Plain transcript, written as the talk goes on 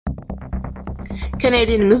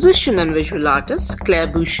Canadian musician and visual artist Claire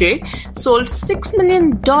Boucher sold $6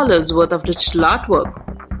 million worth of digital artwork.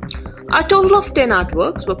 A total of 10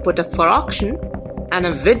 artworks were put up for auction, and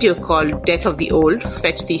a video called Death of the Old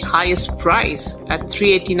fetched the highest price at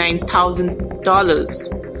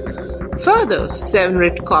 $389,000. Further, 7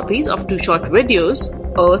 red copies of 2 short videos,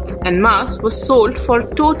 Earth and Mars, were sold for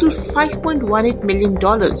a total $5.18 million.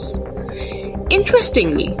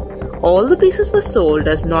 Interestingly, all the pieces were sold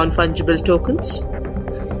as non-fungible tokens.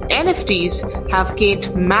 NFTs have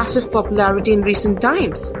gained massive popularity in recent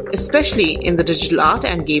times, especially in the digital art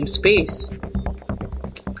and game space.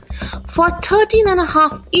 For 13 and a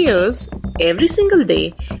half years, every single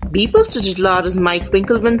day, Beeple's digital artist Mike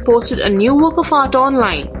Winkleman posted a new work of art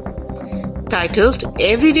online. Titled,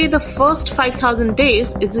 "Every day the first 5,000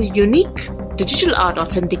 days is a unique digital art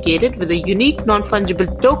authenticated with a unique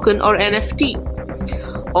non-fungible token or NFT.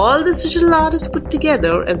 All this digital art is put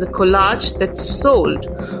together as a collage that sold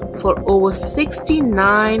for over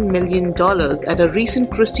 $69 million at a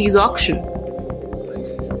recent Christie's auction.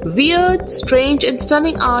 Weird, strange, and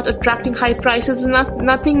stunning art attracting high prices is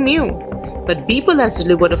nothing new, but Beeple has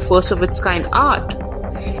delivered a first-of-its-kind art.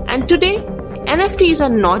 And today, NFTs are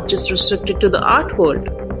not just restricted to the art world.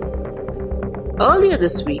 Earlier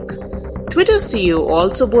this week, Twitter CEO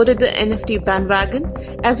also boarded the NFT bandwagon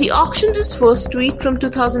as he auctioned his first tweet from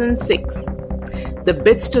 2006. The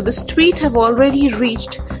bids to this tweet have already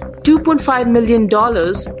reached $2.5 million,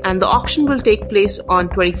 and the auction will take place on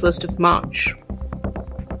 21st of March.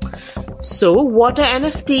 So, what are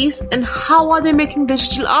NFTs and how are they making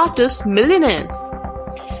digital artists millionaires?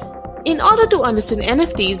 In order to understand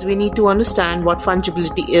NFTs, we need to understand what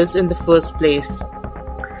fungibility is in the first place.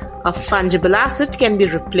 A fungible asset can be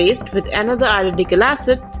replaced with another identical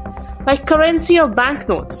asset, like currency or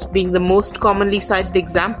banknotes being the most commonly cited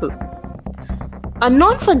example. A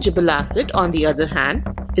non-fungible asset, on the other hand,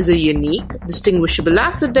 is a unique, distinguishable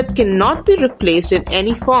asset that cannot be replaced in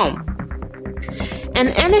any form. An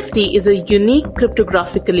NFT is a unique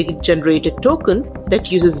cryptographically generated token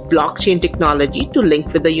that uses blockchain technology to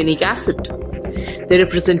link with a unique asset. They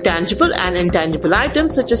represent tangible and intangible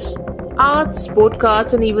items such as art, sport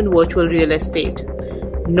cards, and even virtual real estate.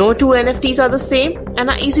 No two NFTs are the same and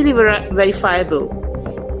are easily verifiable.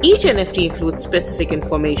 Each NFT includes specific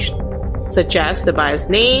information, such as the buyer's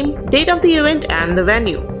name, date of the event, and the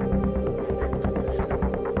venue.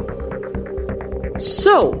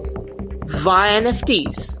 So, why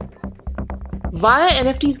NFTs? Why are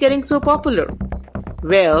NFTs getting so popular?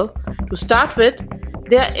 Well, to start with,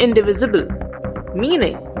 they are indivisible,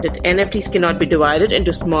 meaning that NFTs cannot be divided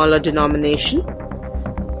into smaller denomination,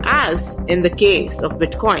 as in the case of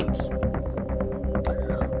Bitcoins.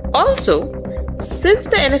 Also, since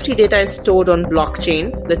the NFT data is stored on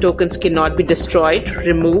blockchain, the tokens cannot be destroyed,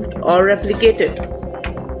 removed, or replicated.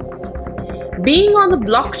 Being on the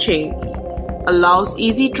blockchain allows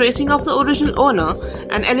easy tracing of the original owner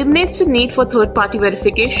and eliminates the need for third-party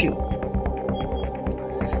verification.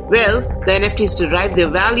 Well, the NFTs derive their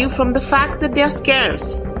value from the fact that they are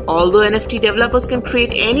scarce. Although NFT developers can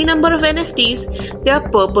create any number of NFTs, they are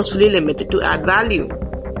purposefully limited to add value.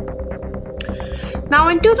 Now,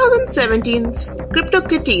 in 2017,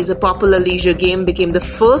 CryptoKitties, a popular leisure game, became the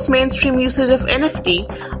first mainstream usage of NFT,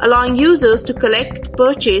 allowing users to collect,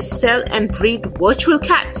 purchase, sell, and breed virtual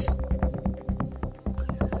cats.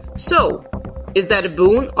 So, is that a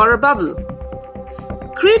boon or a bubble?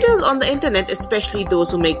 Creators on the internet, especially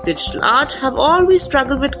those who make digital art, have always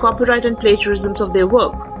struggled with copyright and plagiarisms of their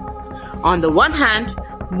work. On the one hand,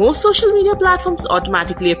 most social media platforms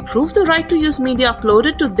automatically approve the right to use media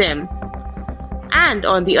uploaded to them. And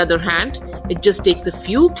on the other hand, it just takes a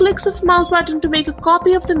few clicks of mouse button to make a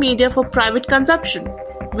copy of the media for private consumption,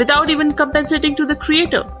 without even compensating to the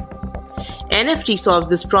creator. NFT solves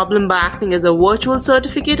this problem by acting as a virtual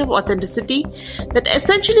certificate of authenticity that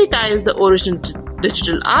essentially ties the original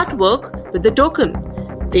digital artwork with the token,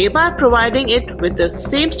 thereby providing it with the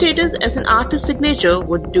same status as an artist's signature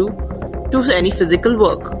would do to any physical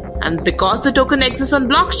work. And because the token exists on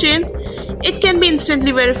blockchain, it can be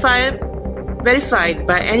instantly verified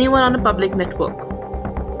by anyone on a public network.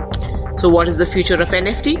 So what is the future of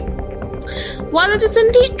NFT? While it is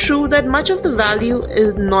indeed true that much of the value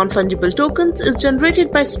in non-fungible tokens is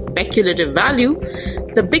generated by speculative value,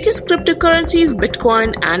 the biggest cryptocurrencies,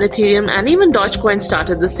 Bitcoin and Ethereum and even Dogecoin,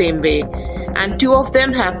 started the same way, and 2 of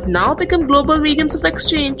them have now become global mediums of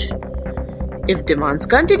exchange. If demands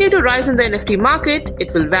continue to rise in the NFT market,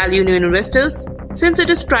 it will value new investors since it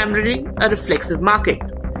is primarily a reflexive market.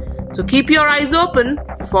 So keep your eyes open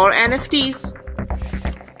for NFTs.